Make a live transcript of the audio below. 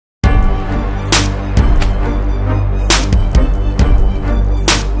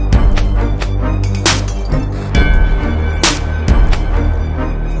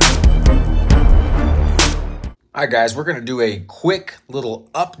All right, guys, we're going to do a quick little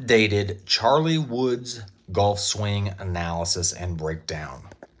updated Charlie Woods golf swing analysis and breakdown.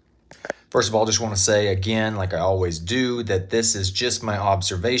 First of all, just want to say again, like I always do, that this is just my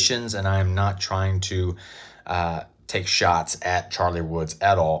observations and I am not trying to take shots at Charlie Woods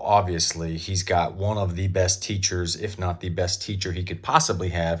at all. Obviously, he's got one of the best teachers, if not the best teacher he could possibly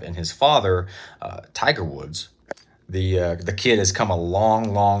have in his father, Tiger Woods. The kid has come a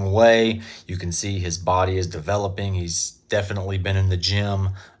long way. You can see his body is developing. He's definitely been in the gym,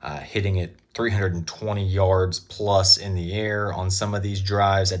 hitting it 320 yards plus in the air on some of these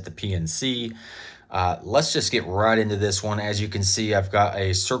drives at the PNC. Let's just get right into this one. As you can see, I've got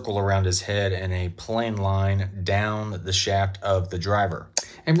a circle around his head and a plain line down the shaft of the driver.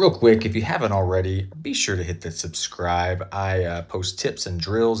 And real quick, if you haven't already, be sure to hit the subscribe. I post tips and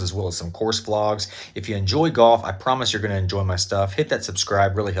drills as well as some course vlogs. If you enjoy golf, I promise you're going to enjoy my stuff. Hit that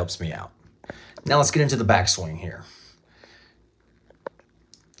subscribe, really helps me out. Now let's get into the backswing here.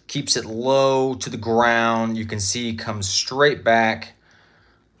 Keeps it low to the ground. You can see he comes straight back.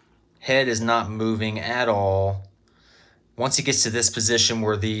 Head is not moving at all. Once he gets to this position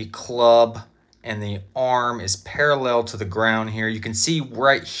where the club and the arm is parallel to the ground here, you can see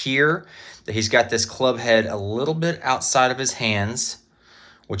right here that he's got this club head a little bit outside of his hands,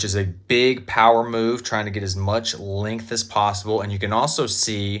 which is a big power move, trying to get as much length as possible. And you can also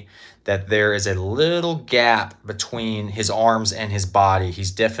see that there is a little gap between his arms and his body. He's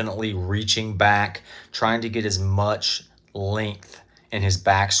definitely reaching back, trying to get as much length in his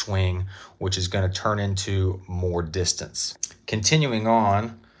backswing, which is going to turn into more distance. Continuing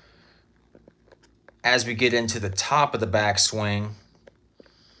on, as we get into the top of the backswing,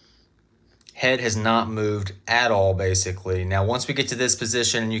 head has not moved at all, basically. Now, once we get to this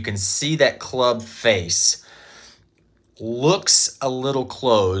position, you can see that club face looks a little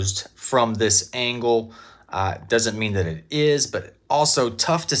closed from this angle. Doesn't mean that it is, but also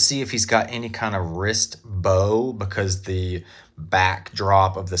tough to see if he's got any kind of wrist bow because the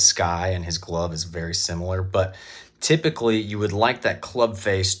backdrop of the sky and his glove is very similar. But typically, you would like that club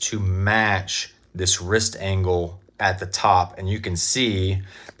face to match this wrist angle at the top, and you can see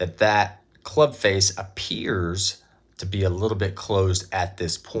that that club face appears to be a little bit closed at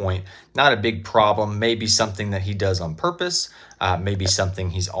this point. Not a big problem, maybe something that he does on purpose, maybe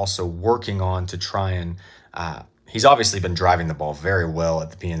something he's also working on to try and, he's obviously been driving the ball very well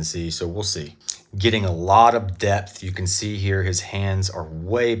at the PNC, so we'll see. Getting a lot of depth. You can see here his hands are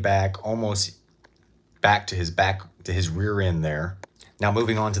way back, almost back to his rear end there. Now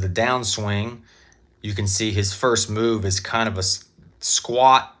moving on to the downswing, you can see his first move is kind of a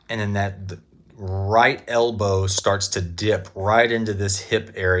squat, and then that right elbow starts to dip right into this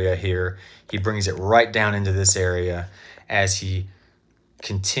hip area here. He brings it right down into this area as he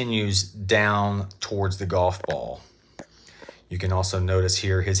continues down towards the golf ball. You can also notice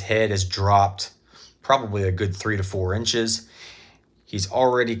here his head has dropped probably a good 3 to 4 inches. He's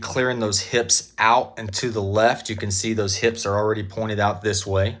already clearing those hips out and to the left. You can see those hips are already pointed out this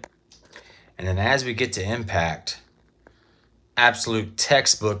way. And then as we get to impact, absolute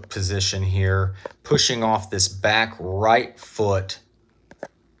textbook position here, pushing off this back right foot.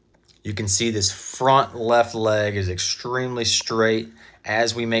 You can see this front left leg is extremely straight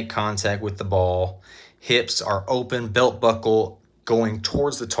as we make contact with the ball. Hips are open, belt buckle going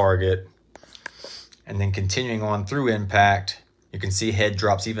towards the target. And then continuing on through impact, you can see head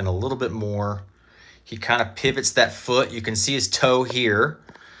drops even a little bit more. He kind of pivots that foot. You can see his toe here.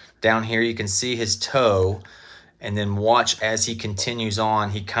 Down here, you can see his toe. And then watch as he continues on,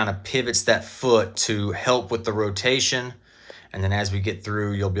 he kind of pivots that foot to help with the rotation. And then as we get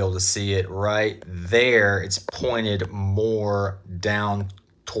through, you'll be able to see it right there. It's pointed more down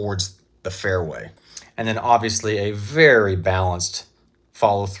towards the fairway. And then obviously a very balanced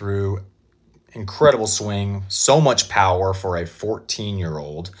follow through. Incredible swing, so much power for a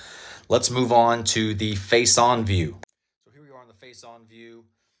 14-year-old. Let's move on to the face-on view. So here we are on the face-on view.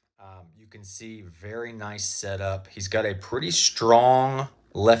 You can see very nice setup. He's got a pretty strong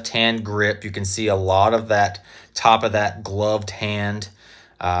left-hand grip. You can see a lot of that top of that gloved hand.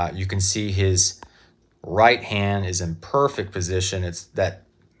 You can see his right hand is in perfect position. It's that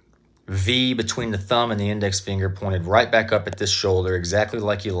V between the thumb and the index finger pointed right back up at this shoulder, exactly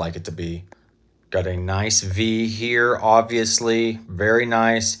like you like it to be. Got a nice V here, obviously, very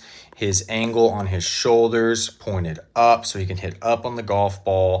nice. His angle on his shoulders pointed up so he can hit up on the golf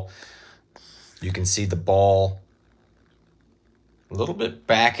ball. You can see the ball a little bit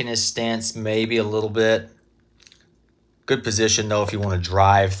back in his stance, maybe a little bit. Good position, though, if you want to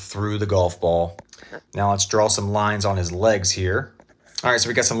drive through the golf ball. Now let's draw some lines on his legs here. All right, so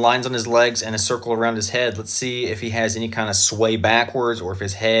we got some lines on his legs and a circle around his head. Let's see if he has any kind of sway backwards or if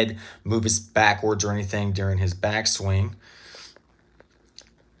his head moves backwards or anything during his backswing.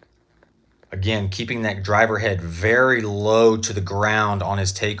 Again, keeping that driver head very low to the ground on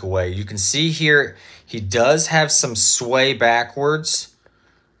his takeaway. You can see here he does have some sway backwards.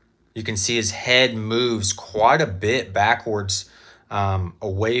 You can see his head moves quite a bit backwards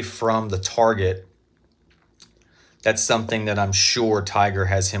away from the target. That's something that I'm sure Tiger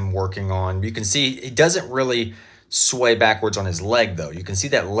has him working on. You can see he doesn't really sway backwards on his leg, though. You can see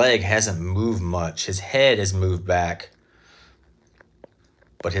that leg hasn't moved much. His head has moved back,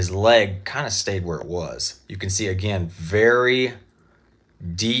 but his leg kind of stayed where it was. You can see, again, very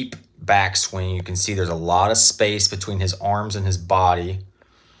deep backswing. You can see there's a lot of space between his arms and his body.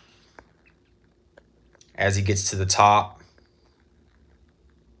 As he gets to the top,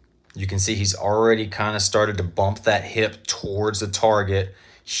 you can see he's already kind of started to bump that hip towards the target.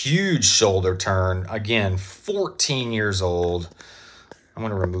 Huge shoulder turn. Again, 14 years old. I'm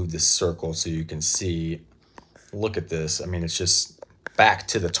going to remove this circle so you can see. Look at this. I mean, it's just back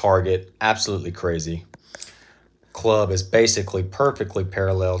to the target. Absolutely crazy. Club is basically perfectly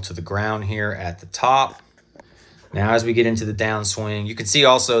parallel to the ground here at the top. Now, as we get into the downswing, you can see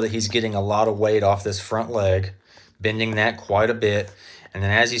also that he's getting a lot of weight off this front leg, bending that quite a bit. And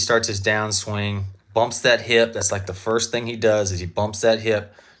then as he starts his downswing, bumps that hip. That's like the first thing he does is he bumps that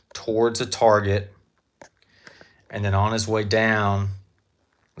hip towards the target. And then on his way down,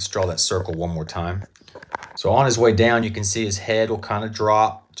 let's draw that circle one more time. So on his way down, you can see his head will kind of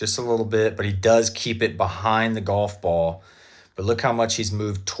drop just a little bit, but he does keep it behind the golf ball. But look how much he's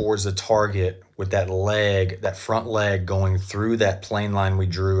moved towards the target with that leg, that front leg going through that plane line we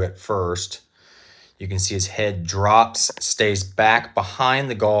drew at first. You can see his head drops, stays back behind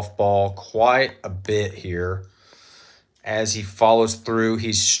the golf ball quite a bit here. As he follows through,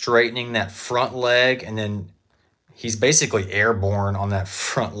 he's straightening that front leg, and then he's basically airborne on that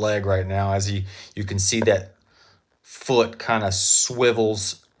front leg right now. As you can see that foot kind of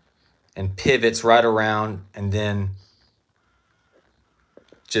swivels and pivots right around, and then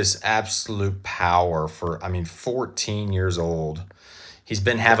just absolute power for, I mean, 14 years old. He's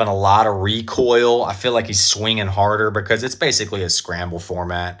been having a lot of recoil. I feel like he's swinging harder because it's basically a scramble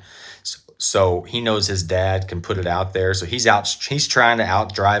format. So he knows his dad can put it out there. So he's trying to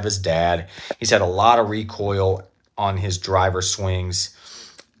outdrive his dad. He's had a lot of recoil on his driver swings.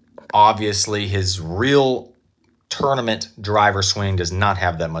 Obviously, his real tournament driver swing does not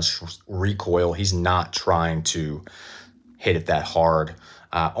have that much recoil. He's not trying to hit it that hard.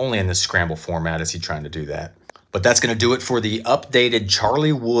 Only in the scramble format is he trying to do that. But that's going to do it for the updated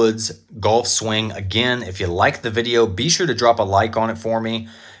Charlie Woods golf swing. Again, if you like the video, be sure to drop a like on it for me.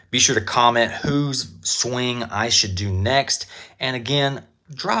 Be sure to comment whose swing I should do next. And again,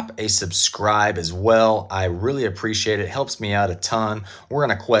 drop a subscribe as well. I really appreciate it. It helps me out a ton. We're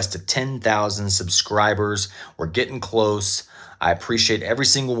on a quest to 10,000 subscribers. We're getting close. I appreciate every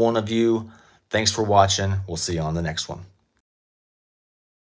single one of you. Thanks for watching. We'll see you on the next one.